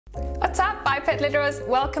What's up, iPad letterers?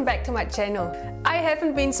 Welcome back to my channel. I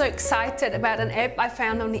haven't been so excited about an app I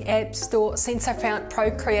found on the App Store since I found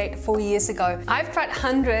Procreate 4 years ago. I've tried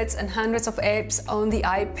hundreds and hundreds of apps on the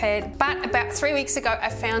iPad, but about 3 weeks ago I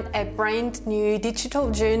found a brand new digital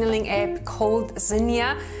journaling app called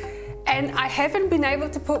Zinnia. And I haven't been able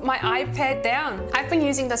to put my iPad down. I've been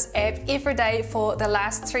using this app every day for the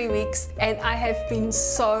last 3 weeks, and I have been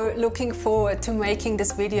so looking forward to making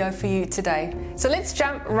this video for you today. So let's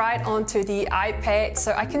jump right onto the iPad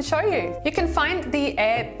so I can show you. You can find the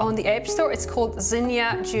app on the App Store. It's called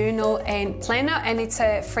Zinnia Journal and Planner, and it's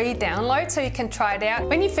a free download so you can try it out.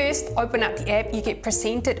 When you first open up the app, you get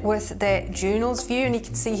presented with the journals view, and you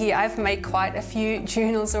can see here I've made quite a few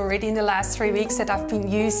journals already in the last 3 weeks that I've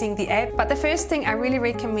been using the app. But the first thing I really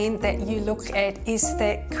recommend that you look at is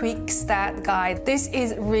the quick start guide. This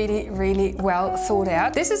is really well thought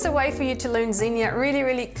out. This is a way for you to learn Zinnia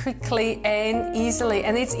really quickly and easily,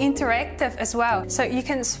 and it's interactive as well. So you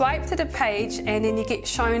can swipe to the page and then you get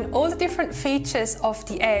shown all the different features of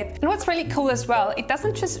the app. And what's really cool as well, it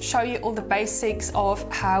doesn't just show you all the basics of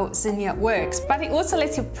how Zinnia works, but it also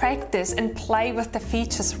lets you practice and play with the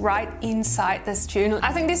features right inside this journal.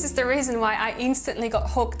 I think this is the reason why I instantly got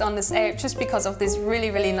hooked on this app, just because of this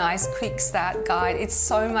really nice quick start guide. It's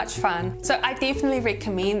so much fun. So I definitely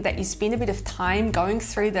recommend that you spend a bit of time going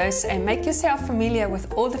through this and make yourself familiar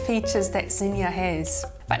with all the features that Zinnia has.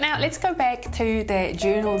 But now let's go back to the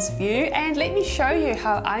journals view and let me show you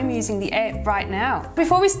how I'm using the app right now.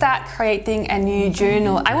 Before we start creating a new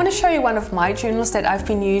journal, I want to show you one of my journals that I've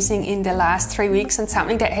been using in the last 3 weeks, and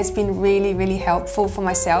something that has been really helpful for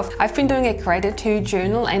myself. I've been doing a gratitude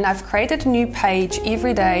journal, and I've created a new page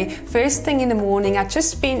every day. First thing in the morning, I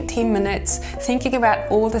just spent 10 minutes thinking about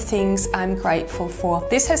all the things I'm grateful for.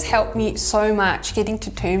 This has helped me so much getting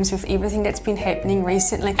to terms with everything that's been happening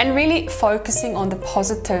recently, and really focusing on the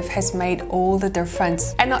positive has made all the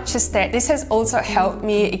difference. And not just that, this has also helped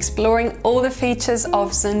me exploring all the features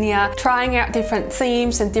of Zinnia, trying out different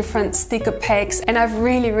themes and different sticker packs, and I've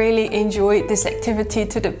really enjoyed this activity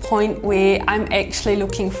to the point where I'm actually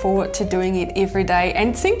looking forward to doing it every day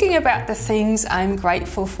and thinking about the things I'm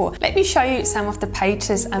grateful for. Let me show you some of the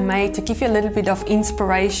pages I made to give you a little bit of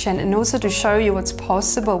inspiration and also to show you what's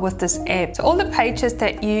possible with this app. So all the pages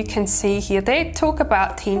that you can see here, they talk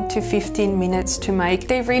about 10 to 15 minutes to make.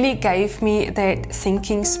 They really gave me that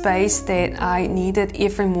thinking space that I needed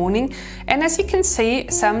every morning. And as you can see,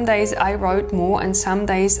 some days I wrote more and some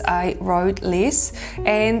days I wrote less.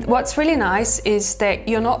 And what's really nice is that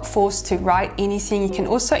you're not forced to write anything. You can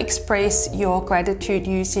also express your gratitude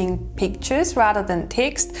using pictures rather than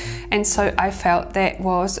text. And so I felt that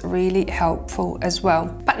was really helpful as well.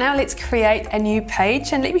 But now let's create a new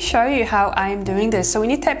page, and let me show you how I'm doing this. So when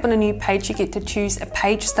you tap on a new page, you get to choose a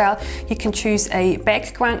page style. You can choose a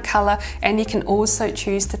background color, and you can also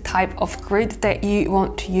choose the type of grid that you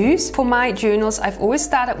want to use. For my journals, I've always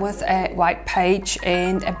started with a white page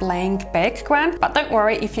and a blank background, but don't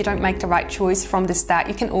worry if you don't make the right choice from the start.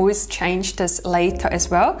 You can always change this later as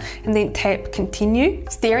well, and then tap continue.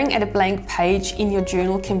 Staring at a blank page in your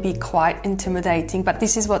journal can be quite intimidating, but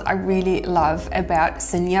this is what I really love about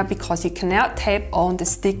Zinnia, because you can now tap on the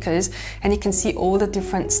stickers and you can see all the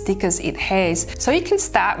different stickers it has. So you can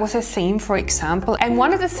start with a theme, for example, and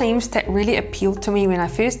one of the themes that really appealed to me when I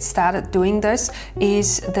first started doing this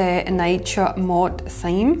is the nature mod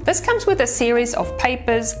theme. This comes with a series of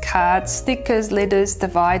papers, cards, stickers, letters,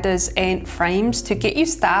 dividers and frames to get you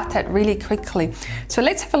started really quickly. So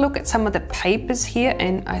let's have a look at some of the papers here,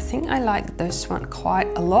 and I think I like this one quite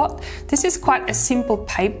a lot. This is quite a simple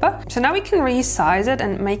paper. So now we can resize it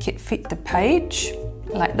and make it fit the page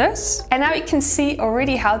like this. And now you can see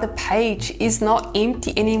already how the page is not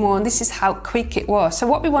empty anymore, and this is how quick it was. So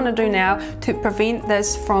what we want to do now to prevent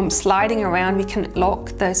this from sliding around, we can lock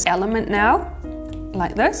this element now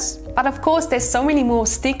like this. But of course there's so many more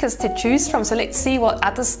stickers to choose from, so let's see what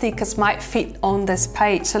other stickers might fit on this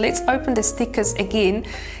page. So let's open the stickers again,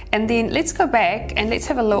 and then let's go back and let's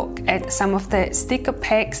have a look at some of the sticker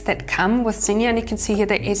packs that come with Zinnia. And you can see here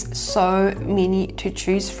there is so many to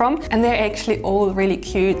choose from, and they're actually all really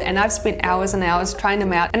cute, and I've spent hours and hours trying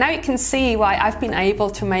them out. And now you can see why I've been able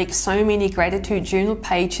to make so many gratitude journal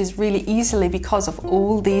pages really easily, because of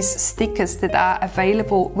all these stickers that are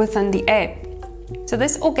available within the app. So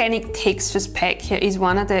this organic textures pack here is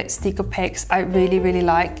one of the sticker packs I really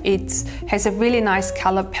like. It has a really nice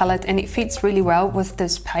color palette and it fits really well with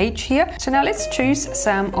this page here. So now let's choose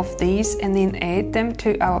some of these and then add them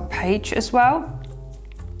to our page as well.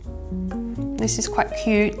 This is quite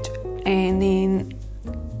cute, and then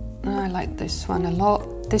I like this one a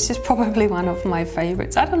lot. This is probably one of my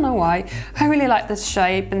favorites. I don't know why. I really like this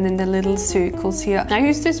shape and then the little circles here. I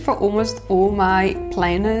use this for almost all my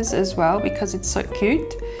planners as well because it's so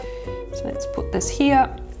cute. So let's put this here.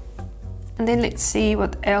 And then let's see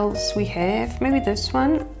what else we have. Maybe this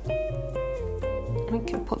one. We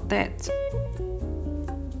can put that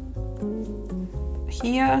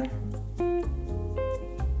here.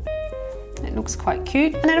 It looks quite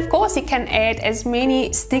cute. And then of course you can add as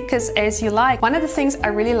many stickers as you like. One of the things I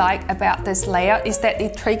really like about this layout is that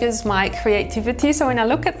it triggers my creativity. So when I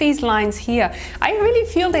look at these lines here, I really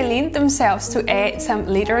feel they lend themselves to add some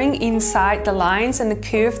lettering inside the lines and to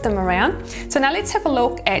curve them around. So now let's have a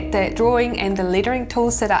look at the drawing and the lettering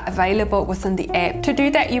tools that are available within the app. To do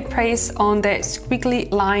that, you press on the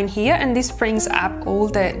squiggly line here, and this brings up all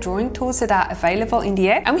the drawing tools that are available in the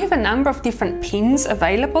app. And we have a number of different pins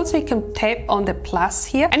available, so you can tap on the plus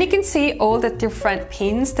here and you can see all the different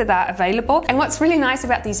pins that are available. And what's really nice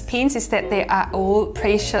about these pins is that they are all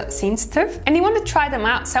pressure sensitive, and you want to try them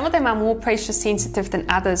out. Some of them are more pressure sensitive than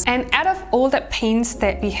others. And out of all the pins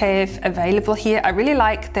that we have available here, I really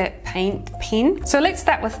like the paint pin. So let's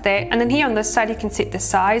start with that. And then here on this side you can set the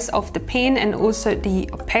size of the pen and also the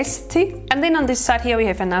opacity. And then on this side here we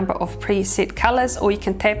have a number of preset colors, or you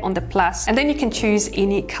can tap on the plus and then you can choose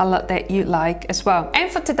any color that you like as well. And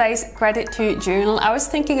for today's gratitude journal, I was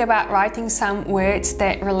thinking about writing some words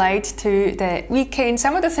that relate to the weekend,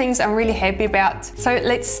 some of the things I'm really happy about. So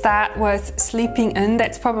let's start with sleeping in.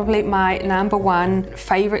 That's probably my number one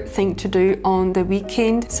favorite thing to do on the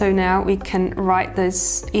weekend. So now we can write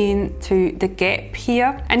this into the gap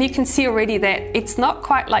here, and you can see already that it's not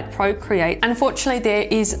quite like Procreate. Unfortunately, there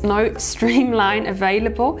is no streamline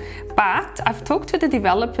available, but I've talked to the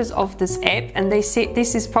developers of this app and they said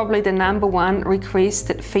this is probably the number one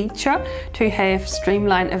requested feature to have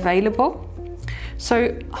streamline available.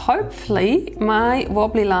 So hopefully my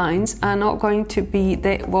wobbly lines are not going to be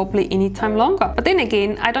that wobbly anytime longer. But then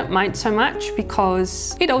again, I don't mind so much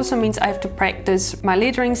because it also means I have to practice my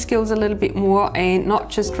lettering skills a little bit more and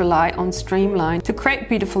not just rely on streamline to create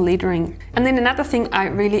beautiful lettering. And then another thing I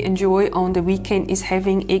really enjoy on the weekend is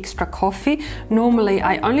having extra coffee. Normally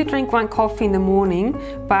I only drink one coffee in the morning,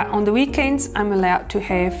 but on the weekends I'm allowed to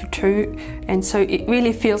have two, and so it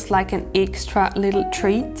really feels like an extra little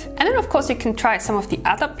treat. And then of course you can try some of the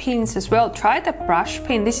other pens as well. Try the brush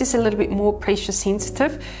pen. This is a little bit more pressure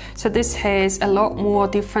sensitive, so this has a lot more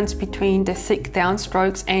difference between the thick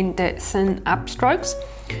downstrokes and the thin upstrokes.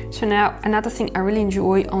 So now another thing I really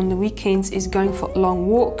enjoy on the weekends is going for long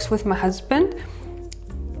walks with my husband.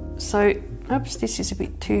 So oops, this is a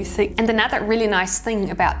bit too thick. And another really nice thing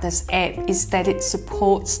about this app is that it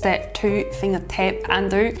supports that 2-finger tap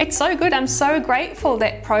undo. It's so good. I'm so grateful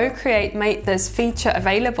that Procreate made this feature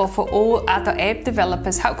available for all other app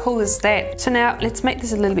developers. How cool is that? So now let's make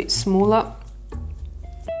this a little bit smaller.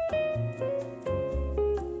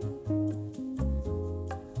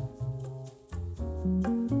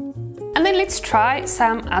 And then let's try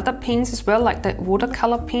some other pens as well, like the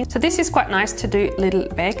watercolor pen. So this is quite nice to do little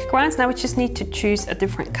backgrounds. Now we just need to choose a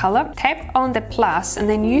different color. Tap on the plus and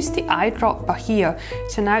then use the eyedropper here.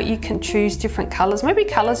 So now you can choose different colors, maybe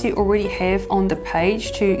colors you already have on the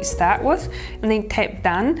page to start with, and then tap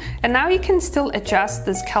done. And now you can still adjust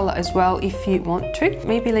this color as well if you want to.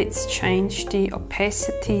 Maybe let's change the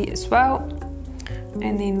opacity as well.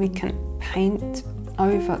 And then we can paint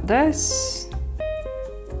over this.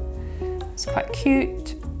 It's quite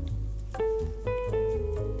cute.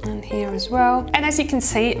 And here as well. And as you can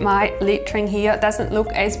see, my lettering here doesn't look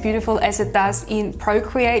as beautiful as it does in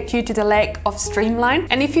Procreate due to the lack of streamline.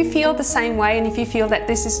 And if you feel the same way, and if you feel that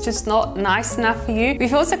this is just not nice enough for you,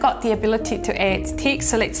 we've also got the ability to add text.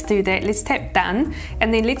 So let's do that. Let's tap done,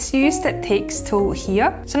 and then let's use the text tool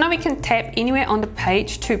here. So now we can tap anywhere on the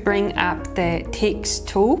page to bring up the text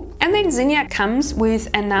tool. And then Zinnia comes with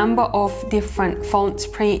a number of different fonts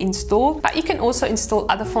pre-installed, but you can also install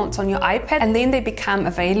other fonts on your iPad and then they become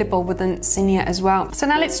available within Zinnia as well. So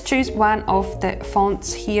now let's choose one of the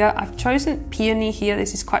fonts here. I've chosen Peony here.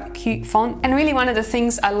 This is quite a cute font. And really one of the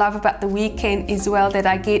things I love about the weekend is well that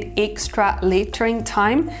I get extra lettering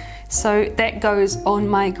time. So that goes on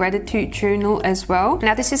my gratitude journal as well.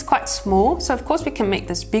 Now this is quite small, so of course we can make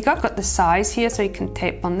this bigger. I've got the size here, so you can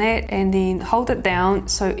tap on that and then hold it down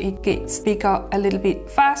so it gets bigger a little bit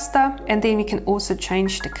faster. And then we can also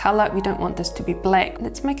change the color. We don't want this to be black.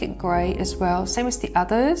 Let's make it gray as well, same as the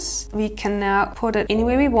others. We can now put it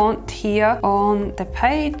anywhere we want here on the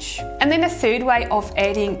page. And then a third way of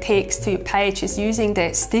adding text to your page is using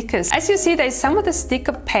the stickers. As you see, there's some of the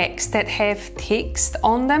sticker packs that have text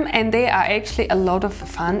on them, and they are actually a lot of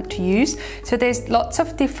fun to use. So there's lots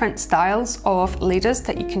of different styles of letters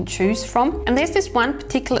that you can choose from, and there's this one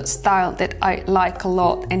particular style that I like a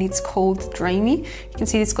lot, and it's called Dreamy. You can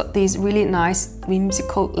see it's got these really nice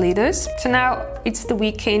whimsical letters. So now it's the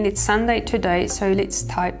weekend, it's Sunday today, so let's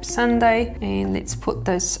type Sunday and let's put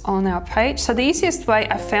this on our page. So the easiest way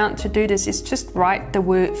I found to do this is just write the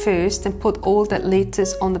word first and put all the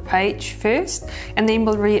letters on the page first, and then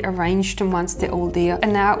we'll rearrange them once they're all there.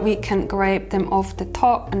 And now we can grab them off the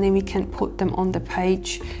top and then we can put them on the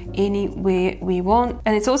page anywhere we want.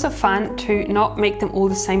 And it's also fun to not make them all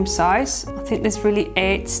the same size. I think this really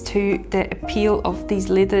adds to the appeal of these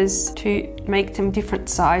letters, to make them different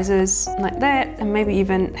sizes like that, and maybe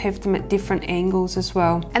even have them at different angles as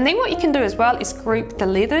well. And then what you can do as well is group the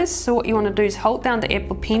letters. So what you want to do is hold down the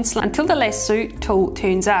Apple Pencil until the lasso tool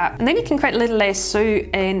turns up, and then you can create a little lasso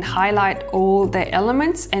and highlight all the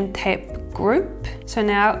elements and tap group. So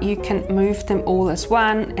now you can move them all as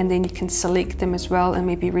one, and then you can select them as well and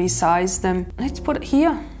maybe resize them. Let's put it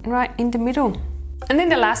here, right in the middle. And then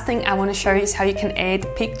the last thing I want to show you is how you can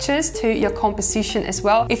add pictures to your composition as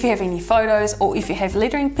well. If you have any photos, or if you have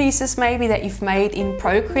lettering pieces maybe that you've made in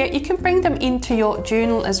Procreate, you can bring them into your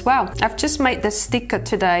journal as well. I've just made this sticker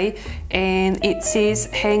today and it says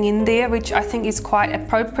hang in there, which I think is quite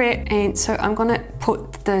appropriate, and so I'm gonna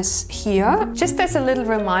put this here just as a little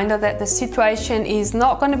reminder that the situation is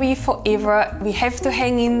not going to be forever. We have to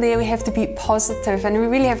hang in there, we have to be positive, and we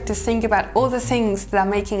really have to think about all the things that are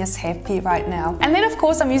making us happy right now. And then of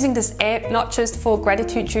course I'm using this app not just for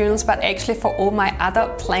gratitude journals, but actually for all my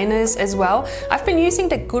other planners as well. I've been using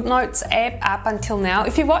the GoodNotes app up until now.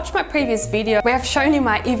 If you watched my previous video where I've shown you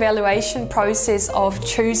my evaluation process of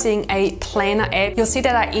choosing a planner app, you'll see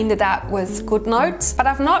that I ended up with GoodNotes, but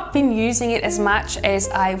I've not been using it as much as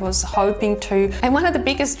I was hoping to. And one of the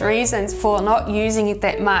biggest reasons for not using it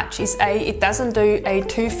that much is it doesn't do a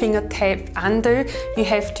 2-finger tap undo. You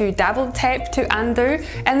have to double tap to undo,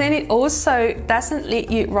 and then it also doesn't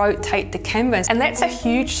let you rotate the canvas, and that's a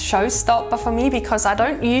huge showstopper for me because I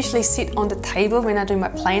don't usually sit on the table when I do my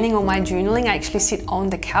planning or my journaling. I actually sit on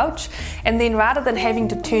the couch, and then rather than having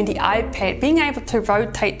to turn the iPad, being able to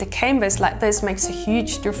rotate the canvas like this makes a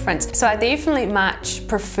huge difference. So I definitely much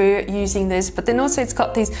prefer using this, but then also it's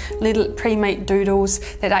got these little pre-made doodles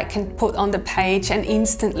that I can put on the page and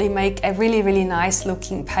instantly make a really, really nice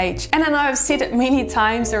looking page. And I know I've said it many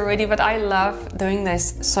times already, but I love doing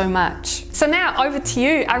this so much. So now over to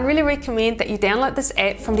you. I really recommend that you download this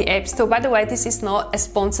app from the App Store. By the way, this is not a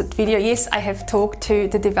sponsored video. Yes, I have talked to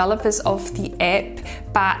the developers of the app,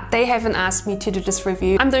 but they haven't asked me to do this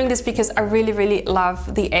review. I'm doing this because I really, really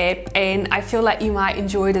love the app and I feel like you might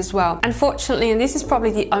enjoy it as well. Unfortunately, and this is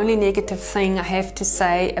probably the only negative thing I have to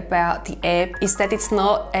say about the app, is that it's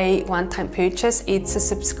not a one-time purchase, it's a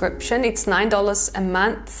subscription. It's $9 a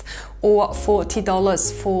month or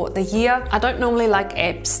 $40 for the year. I don't normally like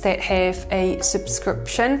apps that have a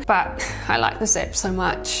subscription, but I like this app so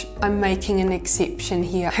much. I'm making an exception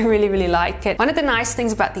here. I really, really like it. One of the nice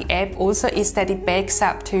things about the app also is that it backs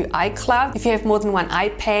up to iCloud. If you have more than one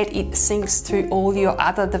iPad, it syncs to all your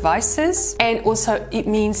other devices. And also it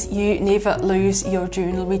means you never lose your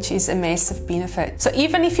journal, which is a massive benefit. So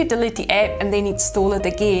even if you delete the app and then install it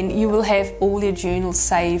again, you will have all your journals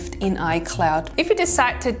saved in iCloud. If you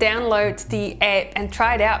decide to download the app and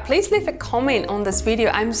try it out, please leave a comment on this video.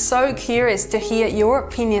 I'm so curious to hear your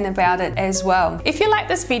opinion about it as well. If you like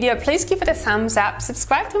this video, please give it a thumbs up,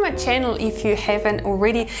 subscribe to my channel if you haven't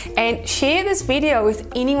already, and share this video with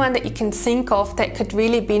anyone that you can think of that could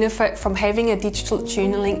really benefit from having a digital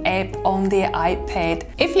journaling app on their iPad.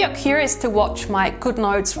 If you're curious to watch my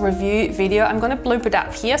GoodNotes review video, I'm going to bloop it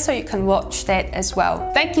up here so you can watch that as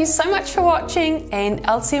well. Thank you so much for watching, and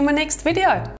I'll see you in my next video.